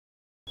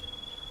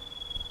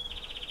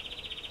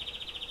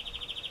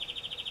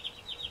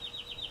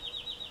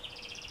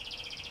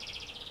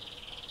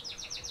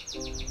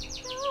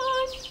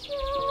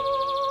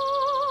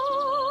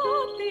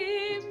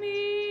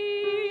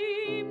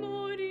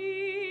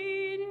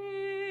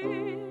I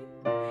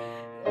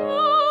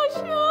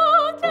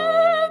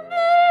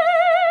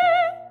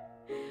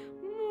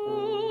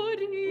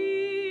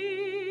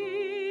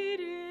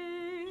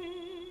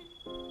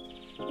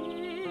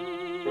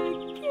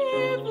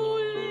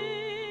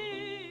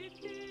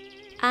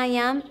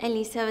am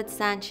Elizabeth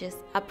Sanchez,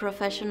 a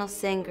professional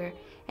singer,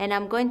 and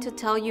I'm going to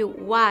tell you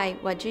why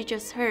what you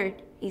just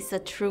heard is a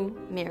true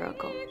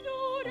miracle.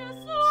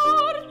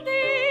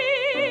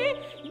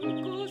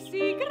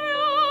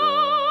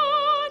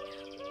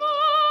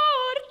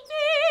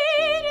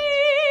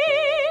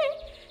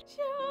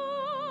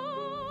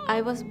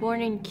 I was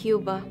born in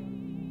Cuba.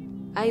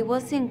 I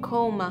was in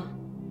coma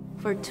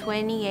for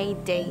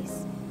 28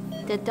 days.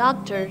 The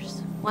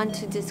doctors want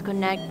to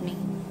disconnect me,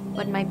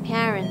 but my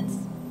parents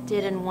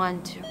didn't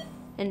want to.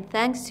 And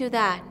thanks to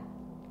that,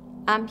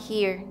 I'm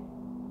here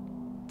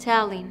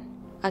telling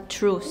a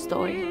true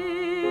story.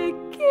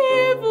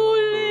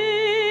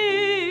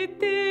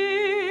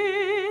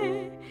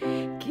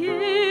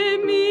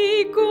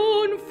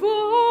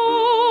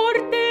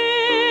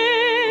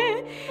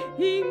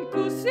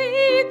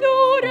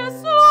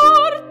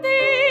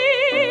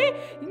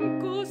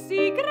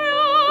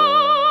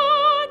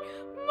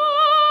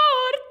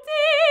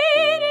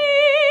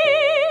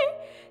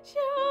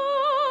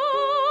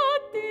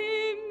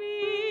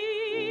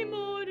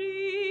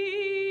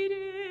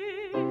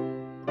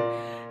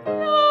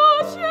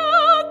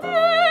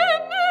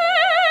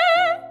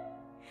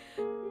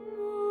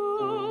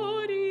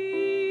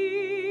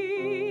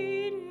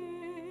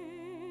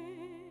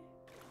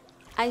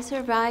 I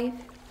survive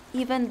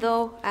even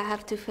though I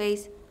have to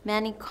face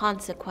many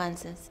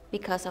consequences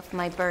because of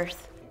my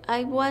birth.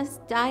 I was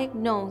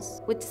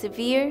diagnosed with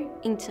severe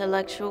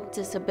intellectual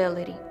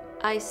disability.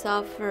 I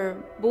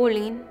suffer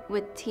bullying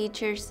with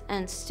teachers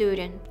and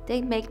students.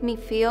 They make me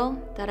feel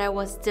that I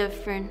was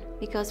different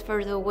because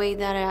for the way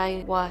that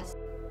I was.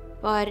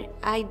 But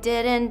I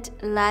didn't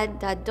let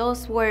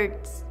those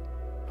words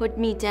put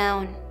me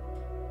down.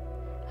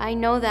 I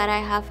know that I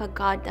have a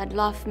God that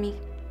loves me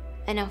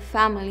and a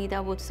family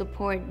that would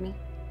support me.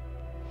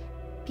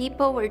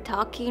 People were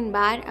talking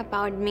bad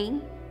about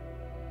me.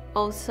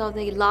 Also,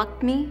 they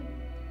locked me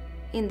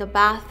in the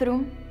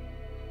bathroom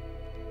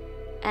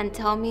and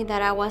tell me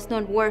that I was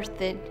not worth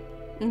it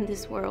in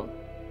this world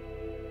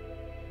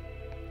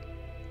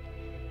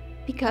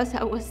because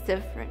I was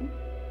different.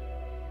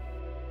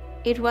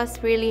 It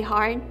was really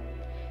hard.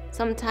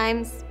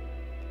 Sometimes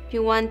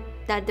you want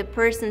that the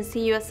person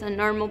see you as a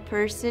normal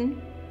person,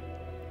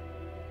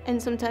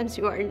 and sometimes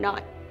you are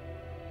not.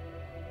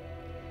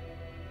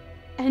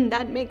 And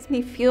that makes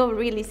me feel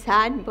really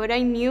sad, but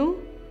I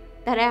knew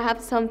that I have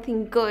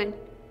something good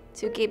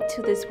to give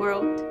to this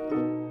world.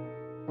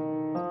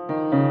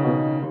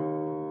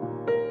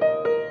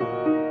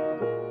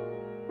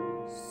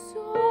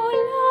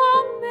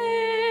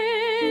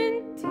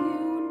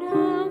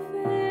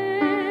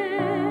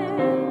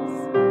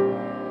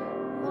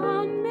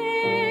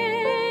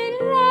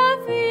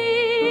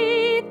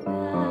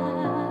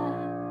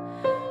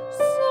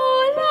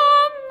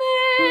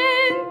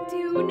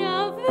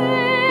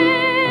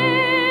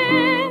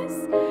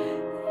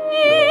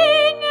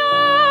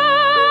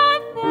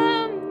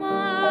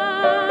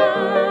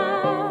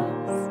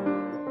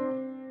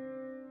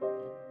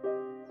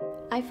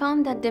 I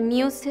found that the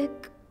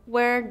music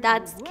were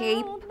that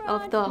escape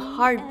of the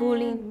hard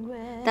bullying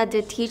that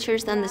the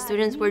teachers and the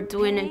students were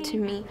doing it to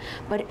me.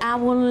 But I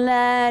won't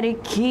let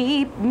it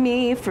keep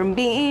me from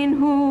being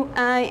who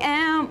I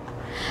am.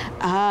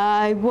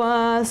 I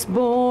was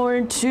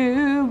born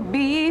to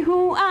be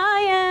who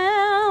I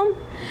am.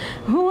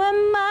 Who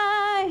am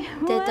I?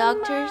 The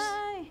doctors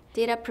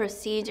did a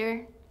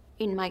procedure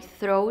in my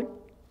throat,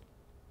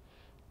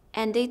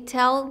 and they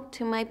tell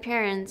to my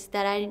parents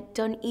that I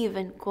don't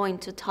even going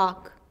to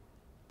talk.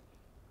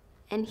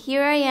 And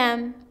here I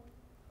am,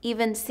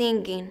 even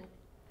singing.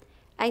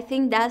 I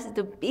think that's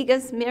the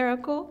biggest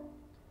miracle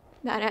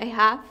that I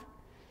have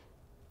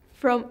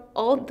from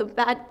all the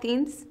bad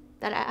things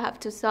that I have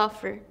to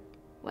suffer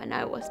when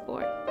I was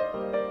born.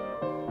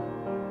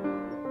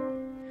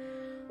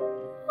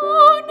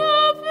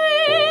 Una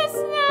vez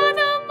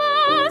nada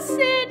más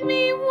en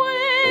mi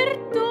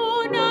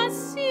huerto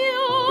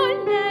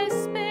nació la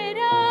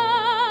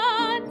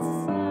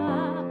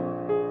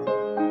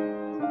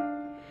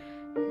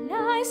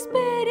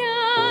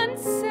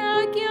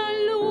esperanza que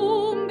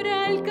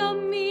alumbra el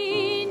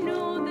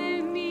camino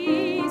de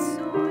mi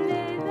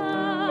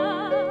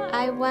soledad.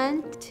 I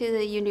went to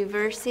the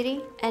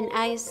university and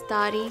I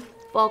studied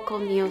vocal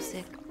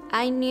music.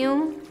 I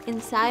knew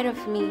inside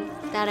of me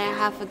that I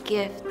have a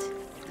gift,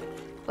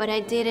 but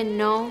I didn't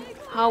know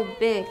how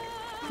big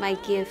my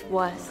gift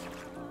was.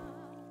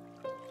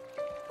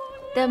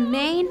 The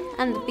main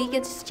and the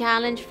biggest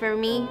challenge for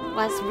me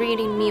was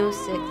reading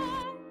music.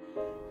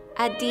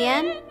 At the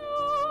end,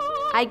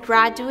 I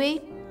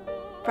graduated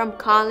from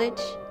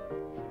college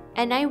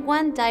and I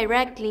went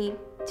directly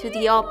to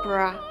the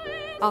Opera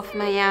of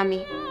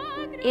Miami.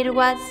 It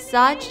was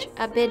such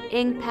a big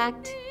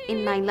impact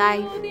in my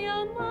life.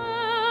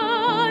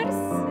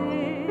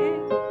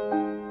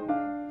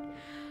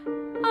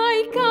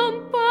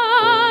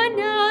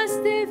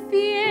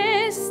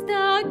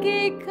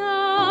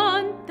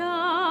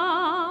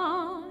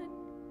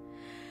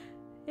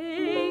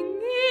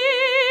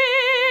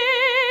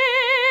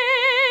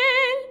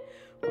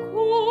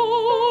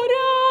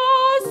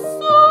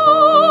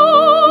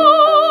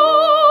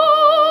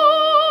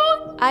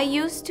 I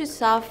used to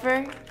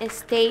suffer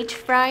stage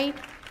fright,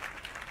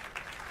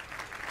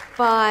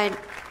 but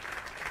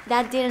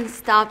that didn't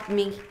stop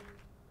me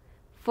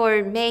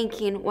for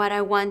making what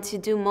I want to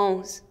do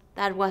most,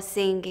 that was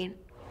singing.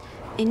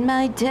 In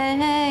my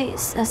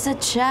days as a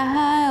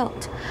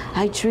child,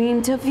 I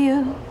dreamed of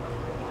you.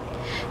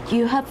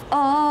 You have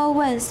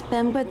always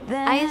been with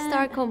them. I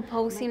started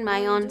composing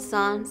my own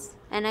songs,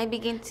 and I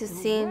began to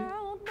sing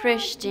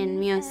Christian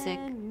music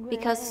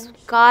because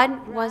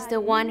God was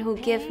the one who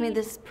gave me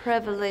this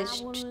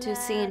privilege to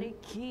sing.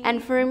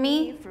 And for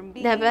me,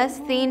 the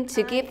best thing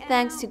to give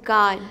thanks to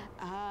God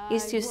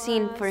is to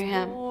sing for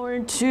Him.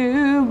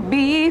 To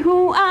be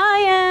who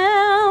I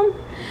am.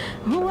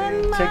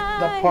 Take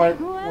the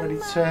part where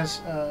it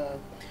says,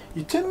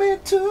 you take me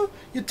to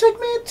the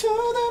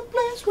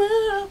place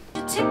where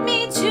You take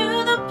me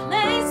to the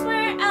place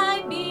where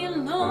I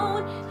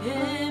belong.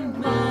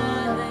 Am I?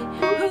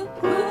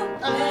 Who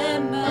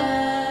am I?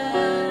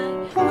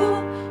 Who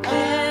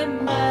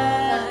am I?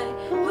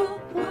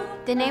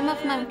 The name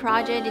of my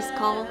project is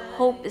called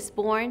Hope is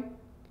Born.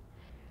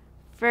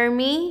 For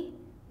me,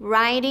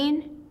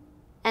 writing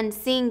and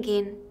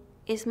singing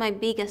is my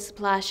biggest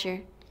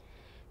pleasure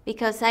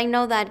because I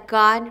know that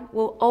God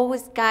will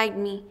always guide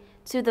me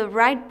to the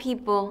right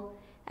people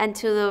and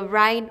to the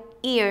right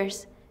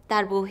ears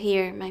that will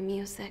hear my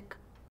music.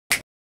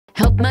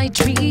 Help my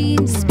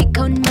dreams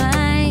become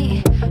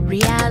my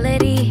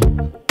reality.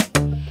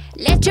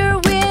 Let your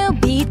will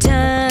be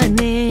done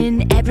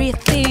in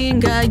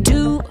everything I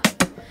do.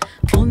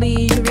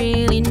 Only you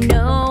really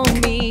know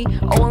me,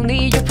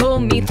 only you pull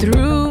me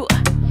through.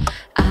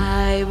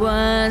 I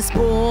was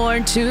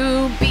born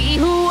to be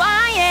who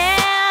I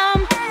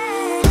am.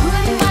 Who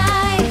am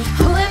I?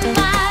 Who am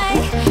I?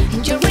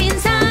 Your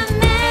wings on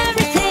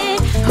everything.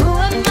 Who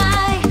am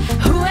I?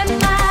 Who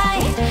am I?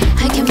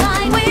 I can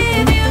fly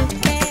with you.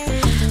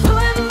 Who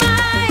am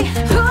I?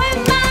 Who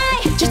am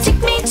I? Just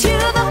take me to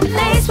the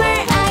place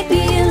where I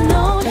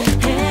belong.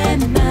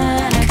 Am I?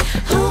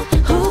 Who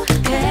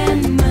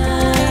am I?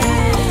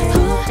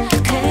 Who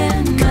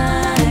am I?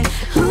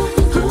 Who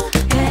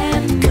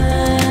am I?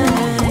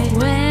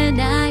 When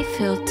I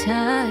feel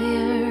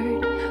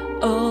tired,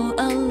 all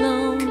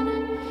alone,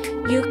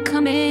 you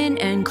come in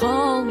and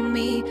call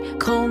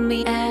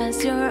me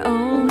as your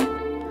own.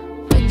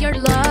 With your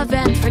love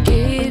and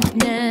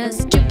forgiveness,